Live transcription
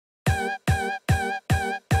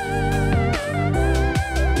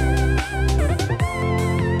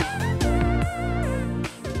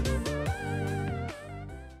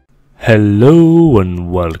Hello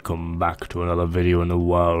and welcome back to another video in the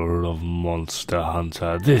world of Monster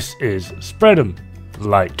Hunter. This is Spread 'em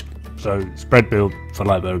Light, so spread build for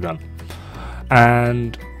light bowgun.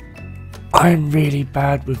 And I'm really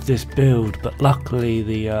bad with this build, but luckily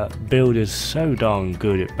the build is so darn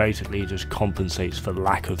good it basically just compensates for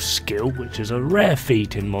lack of skill, which is a rare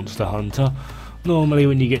feat in Monster Hunter. Normally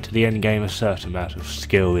when you get to the end game a certain amount of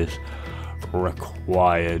skill is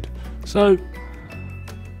required. So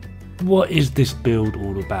what is this build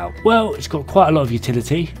all about? Well, it's got quite a lot of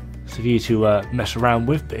utility for you to mess around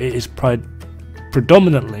with, but it is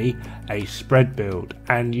predominantly a spread build,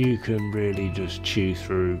 and you can really just chew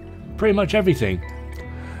through pretty much everything.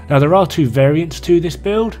 Now there are two variants to this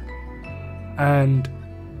build, and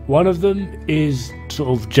one of them is sort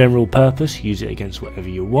of general purpose, use it against whatever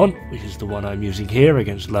you want, which is the one I'm using here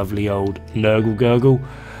against lovely old Nurgle Gurgle,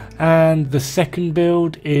 and the second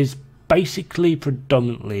build is basically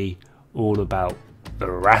predominantly all about the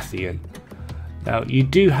Rathian. Now you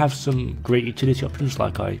do have some great utility options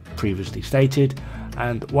like I previously stated,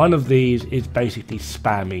 and one of these is basically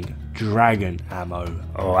spamming dragon ammo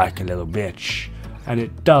like a little bitch, and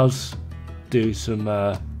it does do some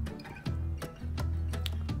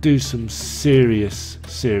serious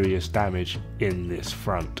damage in this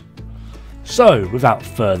front. So without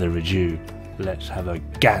further ado, let's have a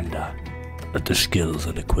gander at the skills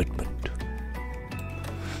and equipment.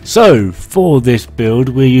 So for this build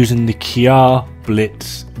we're using the Kjárr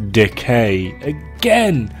Blitz Decay,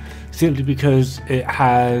 again simply because it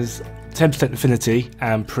has 10% affinity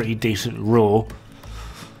and pretty decent raw,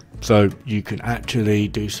 so you can actually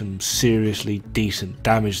do some seriously decent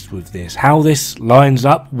damage with this. How this lines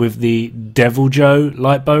up with the Devil Joe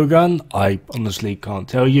light bowgun, I honestly can't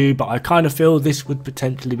tell you, but I kind of feel this would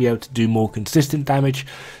potentially be able to do more consistent damage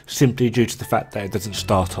simply due to the fact that it doesn't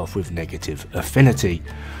start off with negative affinity.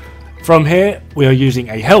 From here we are using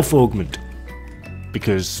a health augment,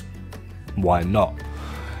 because why not?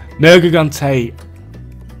 Nergigante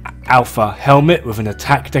Alpha helmet with an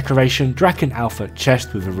attack decoration, Draken Alpha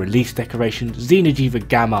chest with a release decoration, Xenojiva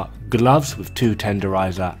Gamma gloves with 2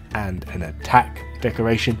 tenderizer and an attack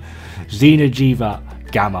decoration, Xenojiva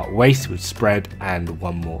Gamma waist with spread and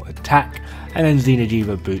 1 more attack, and then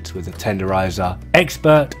Xenojiva boots with a tenderizer,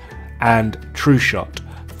 expert and true shot.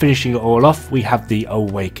 Finishing it all off we have the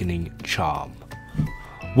Awakening Charm.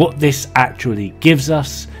 What this actually gives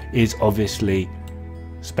us is obviously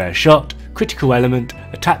spare shot, critical element,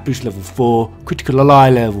 attack boost level 4, critical ally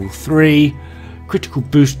level 3, critical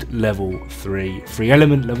boost level 3, free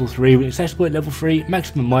element level 3, exploit level 3,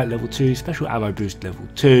 maximum might level 2, special ammo boost level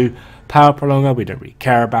 2, power prolonger we don't really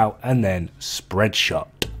care about, and then spread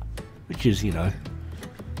shot, which is, you know,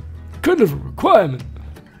 kind of a requirement.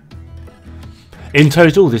 In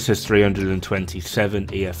total this has 327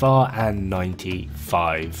 EFR and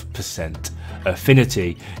 95%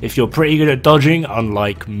 affinity. If you're pretty good at dodging,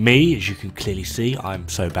 unlike me, as you can clearly see I'm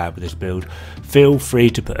so bad with this build, feel free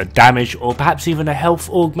to put a damage or perhaps even a health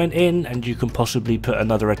augment in, and you can possibly put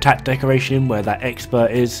another attack decoration in where that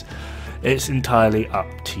expert is. It's entirely up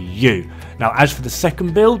to you. Now as for the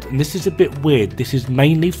second build, and this is a bit weird, this is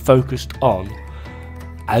mainly focused on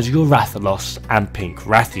Azure Rathalos and Pink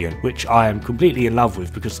Rathian, which I am completely in love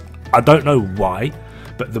with because I don't know why,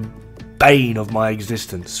 but the bane of my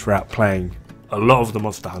existence throughout playing a lot of the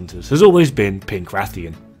Monster Hunters has always been Pink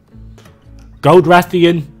Rathian. Gold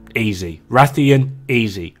Rathian, easy. Rathian,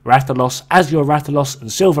 easy. Rathalos, Azure Rathalos and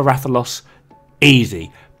Silver Rathalos,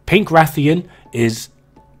 easy. Pink Rathian is,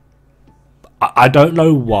 I don't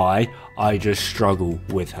know why, I just struggle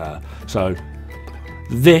with her. So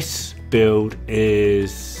this build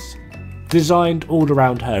is designed all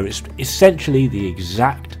around her. It's essentially the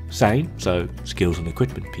exact same, so skills and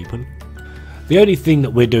equipment people. The only thing that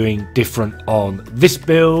we're doing different on this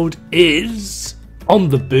build is on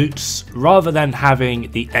the boots. Rather than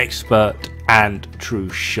having the expert and true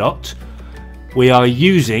shot, we are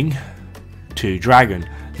using 2 dragon.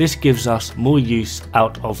 This gives us more use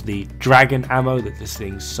out of the dragon ammo that this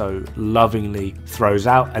thing so lovingly throws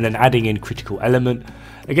out, and then adding in critical element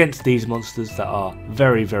against these monsters that are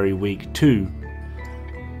very weak to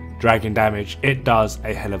dragon damage. It does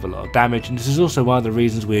a hell of a lot of damage, and this is also one of the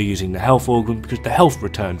reasons we're using the health augment, because the health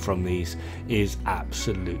return from these is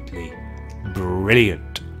absolutely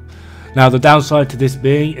brilliant. Now the downside to this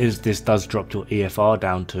being is this does drop your EFR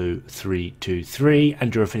down to 323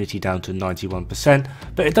 and your affinity down to 91%,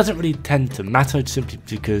 but it doesn't really tend to matter simply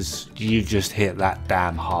because you just hit that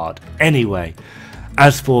damn hard anyway.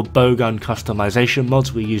 As for bowgun customization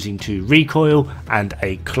mods, we're using 2 recoil and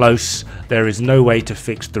a close. There is no way to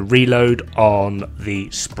fix the reload on the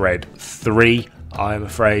spread 3 I'm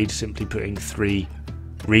afraid simply putting 3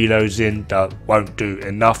 reloads in won't do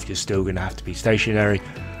enough. You're still going to have to be stationary,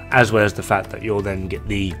 as well as the fact that you'll then get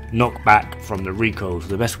the knockback from the recoil. So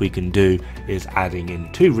the best we can do is adding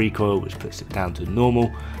in 2 recoil, which puts it down to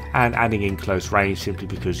normal, and adding in close range simply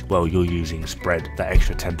because, well, you're using spread. That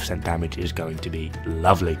extra 10% damage is going to be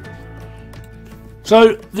lovely.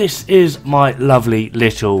 So this is my lovely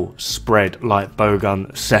little spread light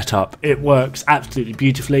bowgun setup. It works absolutely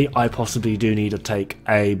beautifully. I possibly do need to take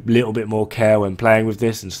a little bit more care when playing with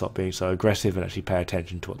this and stop being so aggressive and actually pay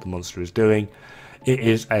attention to what the monster is doing. It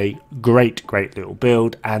is a great little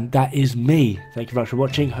build, and that is me. Thank you very much for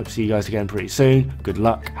watching. Hope to see you guys again pretty soon. Good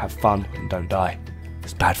luck, have fun, and don't die.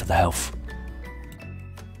 It's bad for the health.